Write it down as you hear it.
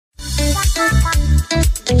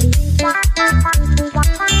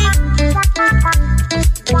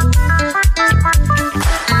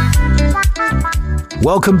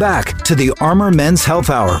Welcome back to the Armor Men's Health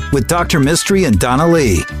Hour with Dr. Mystery and Donna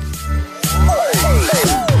Lee.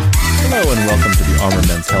 Hello and welcome to the Armor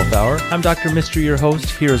Men's Health Hour. I'm Dr. Mystery, your host,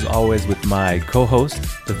 here as always with my co-host,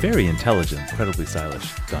 the very intelligent, incredibly stylish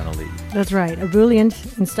Donna Lee. That's right.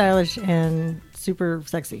 Ebullient and stylish and super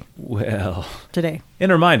sexy. Well, today. In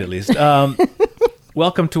her mind, at least.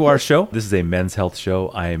 Welcome to our show. This is a men's health show.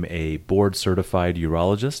 I am a board-certified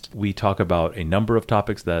urologist. We talk about a number of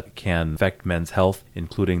topics that can affect men's health,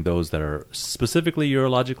 including those that are specifically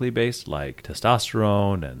urologically based, like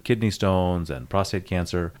testosterone and kidney stones and prostate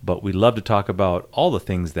cancer. But we love to talk about all the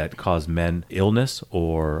things that cause men illness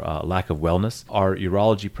or lack of wellness. Our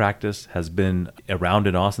urology practice has been around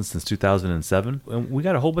in Austin since 2007. And we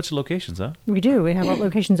got a whole bunch of locations, huh? We do. We have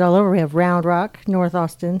locations all over. We have Round Rock, North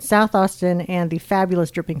Austin, South Austin, and the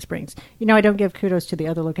fabulous Dripping Springs. You know, I don't give kudos to the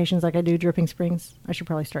other locations like I do Dripping Springs. I should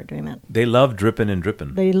probably start doing that. They love dripping and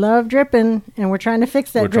dripping. They love dripping, and we're trying to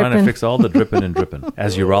fix that dripping. We're trying to fix all the dripping and dripping.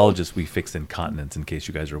 As urologists, we fix incontinence, in case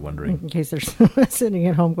you guys are wondering. In case there's someone sitting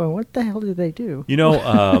at home going, what the hell do they do? You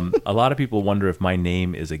know, a lot of people wonder if my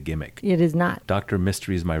name is a gimmick. It is not. Dr.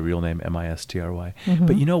 Mystery is my real name, M-I-S-T-R-Y. Mm-hmm.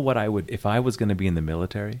 But you know what I would, if I was going to be in the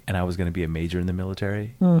military, and I was going to be a major in the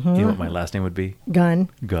military, you know what my last name would be?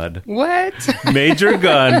 Gunn. Gunn. What? Major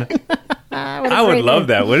Gunn. I would love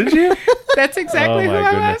that, wouldn't you? That's exactly who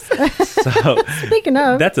I was. So, speaking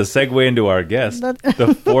of, that's a segue into our guest,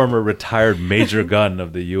 the former retired Major Gunn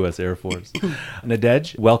of the U.S. Air Force.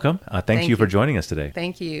 Nadege, welcome. Thank you for joining us today.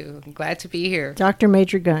 Thank you. I'm glad to be here. Dr.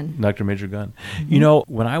 Major Gunn. Dr. Major Gunn. Mm-hmm. You know,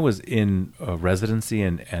 when I was in residency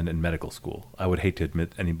and in medical school, I would hate to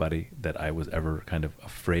admit anybody that I was ever kind of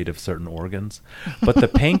afraid of certain organs, but the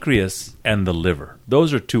pancreas and the liver,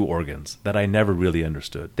 those are two organs that I never really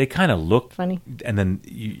understood. They kind of look funny, and then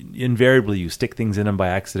invariably you stick things in them by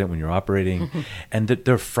accident when you're operating, and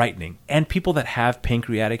they're frightening. And people that have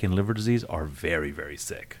pancreatic and liver disease are very, very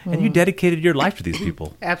sick. And you dedicated your life to these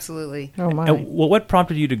people. Absolutely. Oh my. And, well, what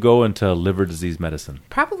prompted you to go into liver disease medicine?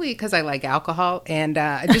 Probably because I like alcohol, and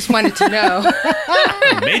I just wanted to know.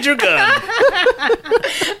 Major Gunn.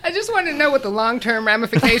 I just wanted to know what the long-term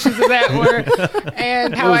ramifications of that were,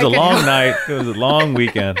 and how it was a long night. It was a long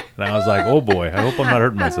weekend, and I was like, "Oh boy, I hope I'm not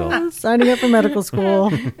hurting myself." Signing up for medical school.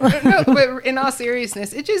 No, but in all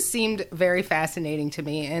seriousness, it just seemed very fascinating to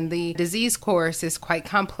me, and the disease course is quite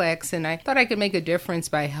complex, and I thought I could make a difference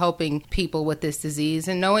by helping people with this disease,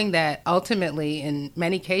 and knowing that ultimately, in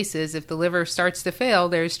many cases, if the liver starts to fail,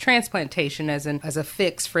 there's transplantation as a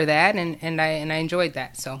fix for that, and I enjoyed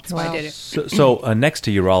that, so that's why I did it. So next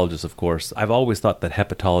to urologists, of course, I've always thought that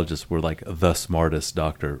hepatologists were like the smartest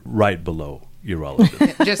doctor, right below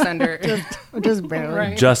urologist. Just under. Just barely.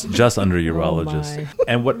 Right. Just under urologist.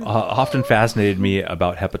 And what often fascinated me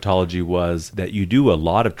about hepatology was that you do a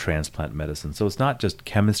lot of transplant medicine. So it's not just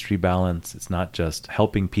chemistry balance. It's not just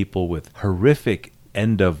helping people with horrific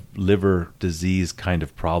end of liver disease kind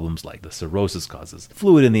of problems like the cirrhosis causes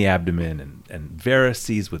fluid in the abdomen and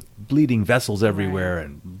varices with bleeding vessels everywhere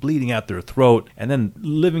and bleeding out their throat, and then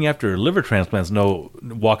living after liver transplants, no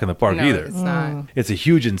walk in the park either. It's not. It's a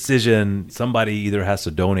huge incision. Somebody either has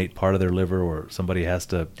to donate part of their liver or somebody has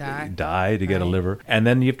to die to get a liver. And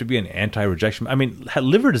then you have to be an anti-rejection. I mean,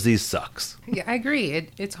 liver disease sucks. Yeah, I agree.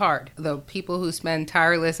 It's hard. The people who spend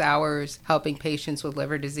tireless hours helping patients with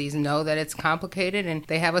liver disease know that it's complicated, and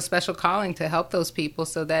they have a special calling to help those people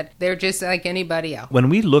so that they're just like anybody else. When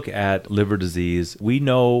we look at liver disease, we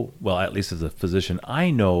know, well, at least as a physician,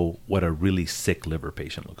 I know what a really sick liver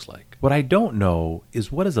patient looks like. What I don't know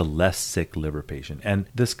is what is a less sick liver patient. And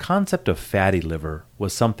this concept of fatty liver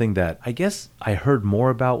was something that I guess I heard more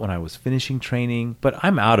about when I was finishing training, but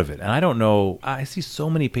I'm out of it. And I don't know, I see so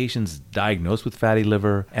many patients diagnosed with fatty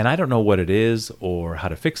liver, and I don't know what it is or how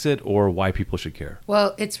to fix it or why people should care.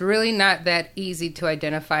 Well, it's really not that easy to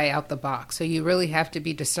identify out the box. So you really have to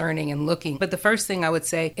be discerning and looking. But the first thing I would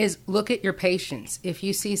say is look at your patients. If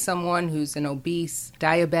you see someone who's an obese,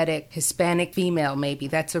 diabetic, Hispanic female, maybe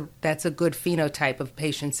that's a good phenotype of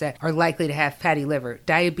patients that are likely to have fatty liver.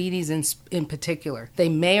 Diabetes in particular. They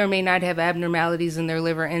may or may not have abnormalities in their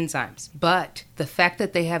liver enzymes, but the fact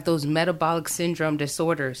that they have those metabolic syndrome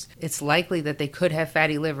disorders, it's likely that they could have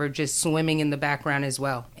fatty liver just swimming in the background as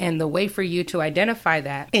well. And the way for you to identify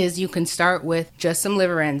that is you can start with just some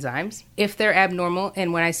liver enzymes. If they're abnormal,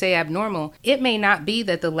 and when I say abnormal, it may not be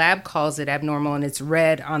that the lab calls it abnormal and it's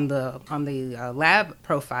red on the lab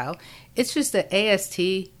profile. It's just the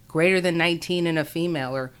AST greater than 19 in a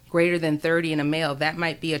female or greater than 30 in a male. That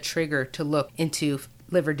might be a trigger to look into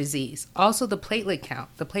liver disease. Also, the platelet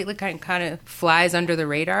count. The platelet count kind of flies under the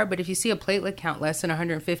radar, but if you see a platelet count less than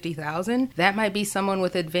 150,000, that might be someone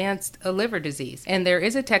with advanced liver disease. And there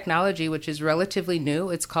is a technology which is relatively new.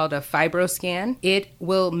 It's called a fibroscan. It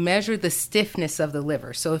will measure the stiffness of the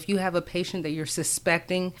liver. So if you have a patient that you're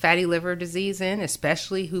suspecting fatty liver disease in,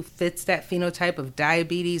 especially who fits that phenotype of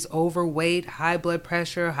diabetes, overweight, high blood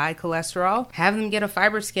pressure, high cholesterol, have them get a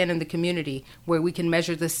fibroscan in the community where we can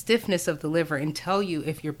measure the stiffness of the liver and tell you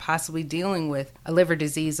if you're possibly dealing with a liver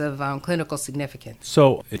disease of clinical significance.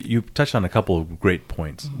 So you touched on a couple of great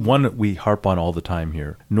points. One we harp on all the time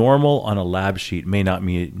here. Normal on a lab sheet may not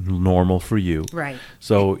be normal for you. Right.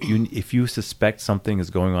 So if you suspect something is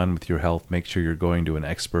going on with your health, make sure you're going to an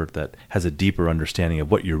expert that has a deeper understanding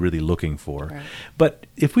of what you're really looking for. Right. But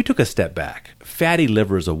if we took a step back, fatty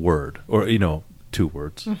liver is a word, or, 2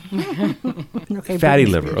 words. Okay, fatty Britney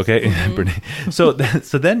liver, Spears. okay? Brittany. So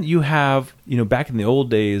then you have, back in the old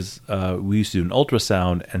days, we used to do an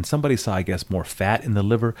ultrasound, and somebody saw, I guess, more fat in the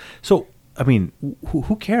liver. So, I mean,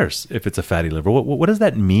 who cares if it's a fatty liver? What does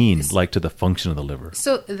that mean, like, to the function of the liver?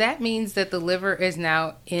 So that means that the liver is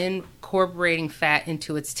now incorporating fat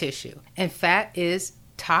into its tissue, and fat is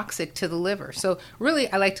toxic to the liver. So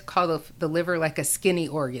really, I like to call the liver like a skinny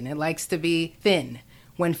organ. It likes to be thin.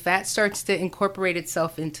 When fat starts to incorporate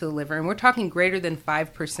itself into the liver, and we're talking greater than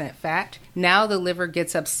 5% fat, now the liver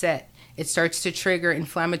gets upset. It starts to trigger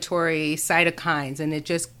inflammatory cytokines, and it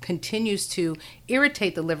just continues to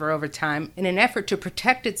irritate the liver over time. In an effort to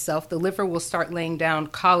protect itself, the liver will start laying down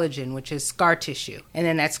collagen, which is scar tissue. And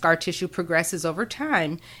then that scar tissue progresses over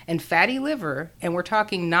time, and fatty liver, and we're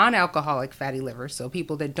talking non-alcoholic fatty liver, so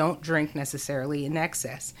people that don't drink necessarily in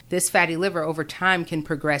excess, this fatty liver over time can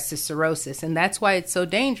progress to cirrhosis. And that's why it's so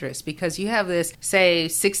dangerous, because you have this, say,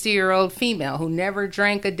 60-year-old female who never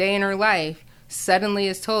drank a day in her life, suddenly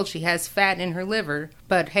is told she has fat in her liver,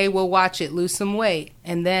 but hey, we'll watch it, lose some weight,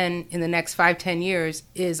 and then in the next 5-10 years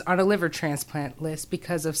is on a liver transplant list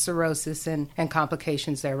because of cirrhosis and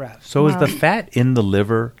complications thereof. So is the fat in the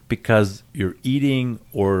liver because you're eating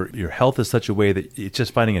or your health is such a way that it's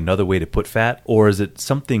just finding another way to put fat, or is it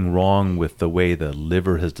something wrong with the way the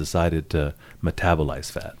liver has decided to metabolize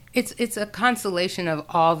fat? It's a constellation of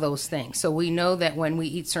all those things. So we know that when we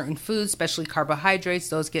eat certain foods, especially carbohydrates,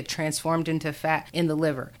 those get transformed into fat in the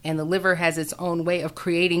liver. And the liver has its own way of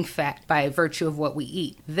creating fat by virtue of what we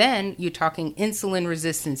eat. Then you're talking insulin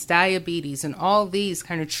resistance, diabetes, and all these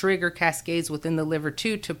kind of trigger cascades within the liver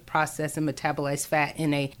too to process and metabolize fat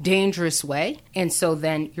in a dangerous way. And so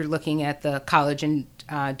then you're looking at the collagen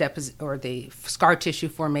deposit or the scar tissue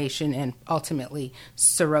formation and ultimately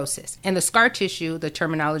cirrhosis. And the scar tissue, the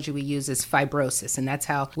terminology we use is fibrosis, and that's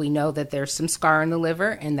how we know that there's some scar in the liver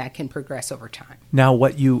and that can progress over time. Now,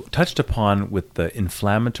 what you touched upon with the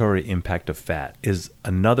inflammatory impact of fat is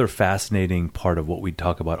another fascinating part of what we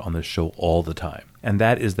talk about on this show all the time. And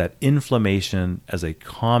that is that inflammation as a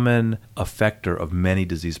common effector of many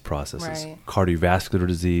disease processes. Right. Cardiovascular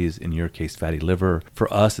disease, in your case, fatty liver.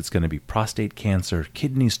 For us, it's going to be prostate cancer,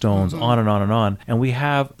 kidney stones, on and on and on. And we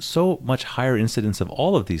have so much higher incidence of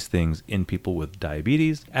all of these things in people with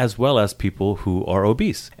diabetes, as well as people who are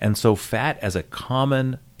obese. And so fat as a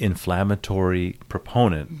common inflammatory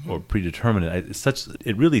proponent or predeterminant,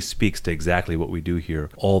 it really speaks to exactly what we do here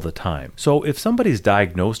all the time. So if somebody's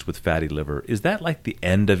diagnosed with fatty liver, is that like the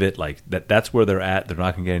end of it? Like that's where they're at, they're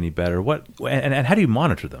not going to get any better? What and how do you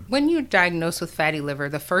monitor them? When you're diagnosed with fatty liver,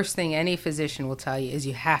 the first thing any physician will tell you is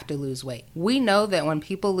you have to lose weight. We know that when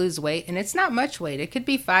people lose weight, and it's not much weight, it could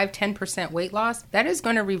be 5-10% weight loss, that is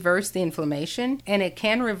going to reverse the inflammation, and it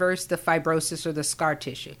can reverse the fibrosis or the scar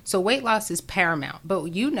tissue. So weight loss is paramount, but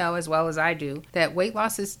you know as well as I do that weight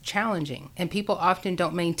loss is challenging, and people often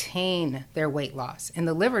don't maintain their weight loss, and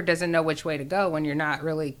the liver doesn't know which way to go when you're not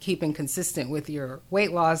really keeping consistent with your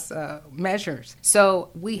weight loss measures.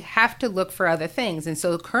 So we have to look for other things, and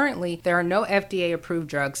so currently there are no FDA approved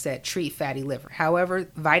drugs that treat fatty liver. However,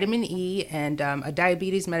 vitamin E and a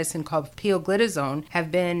diabetes medicine called pioglitazone have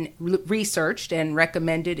been researched and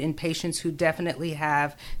recommended in patients who definitely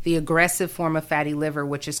have the aggressive form of fatty liver,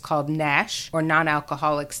 which is called NASH, or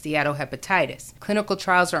non-alcoholic steatohepatitis. Clinical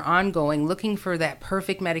trials are ongoing looking for that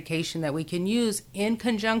perfect medication that we can use in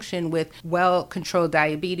conjunction with well-controlled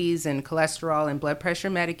diabetes and cholesterol and blood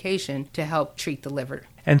pressure medication to help treat the liver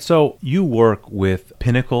And so you work with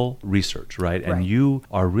Pinnacle Research, right? And Right. you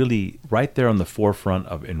are really right there on the forefront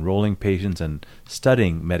of enrolling patients and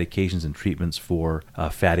studying medications and treatments for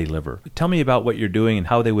fatty liver. Tell me about what you're doing and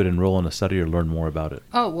how they would enroll in a study or learn more about it.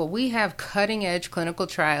 Oh, well, we have cutting-edge clinical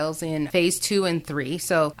trials in phase 2 and 3.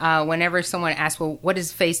 So whenever someone asks, well, what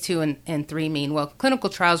does phase 2 and 3 mean? Well, clinical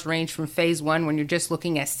trials range from phase 1 when you're just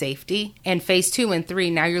looking at safety, and phase 2 and 3,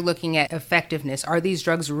 now you're looking at effectiveness. Are these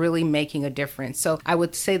drugs really making a difference? So I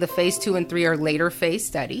would say the phase 2 and 3 are later phase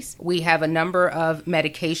studies. We have a number of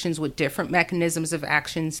medications with different mechanisms of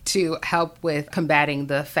actions to help with combating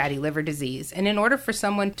the fatty liver disease. And in order for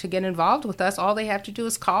someone to get involved with us, all they have to do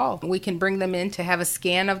is call. We can bring them in to have a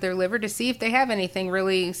scan of their liver to see if they have anything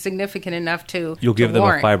really significant enough to You'll give them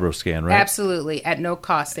warrant. a fibro scan, right? Absolutely. At no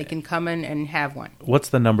cost. They can come in and have one. What's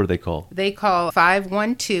the number they call? They call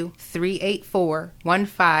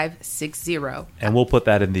 512-384-1560. And we'll put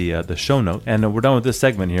that in the show note. And we're done with this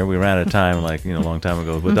segment here. We ran out of time a long time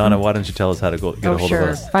ago. But Donna, why don't you tell us how to get a hold of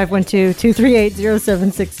us?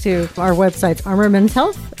 512-238-0762. Our website's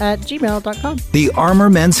armormenshealth@gmail.com. The Armor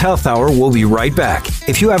Men's Health Hour will be right back.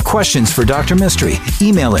 If you have questions for Dr. Mystery,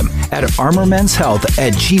 email him at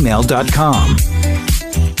armormenshealth@gmail.com.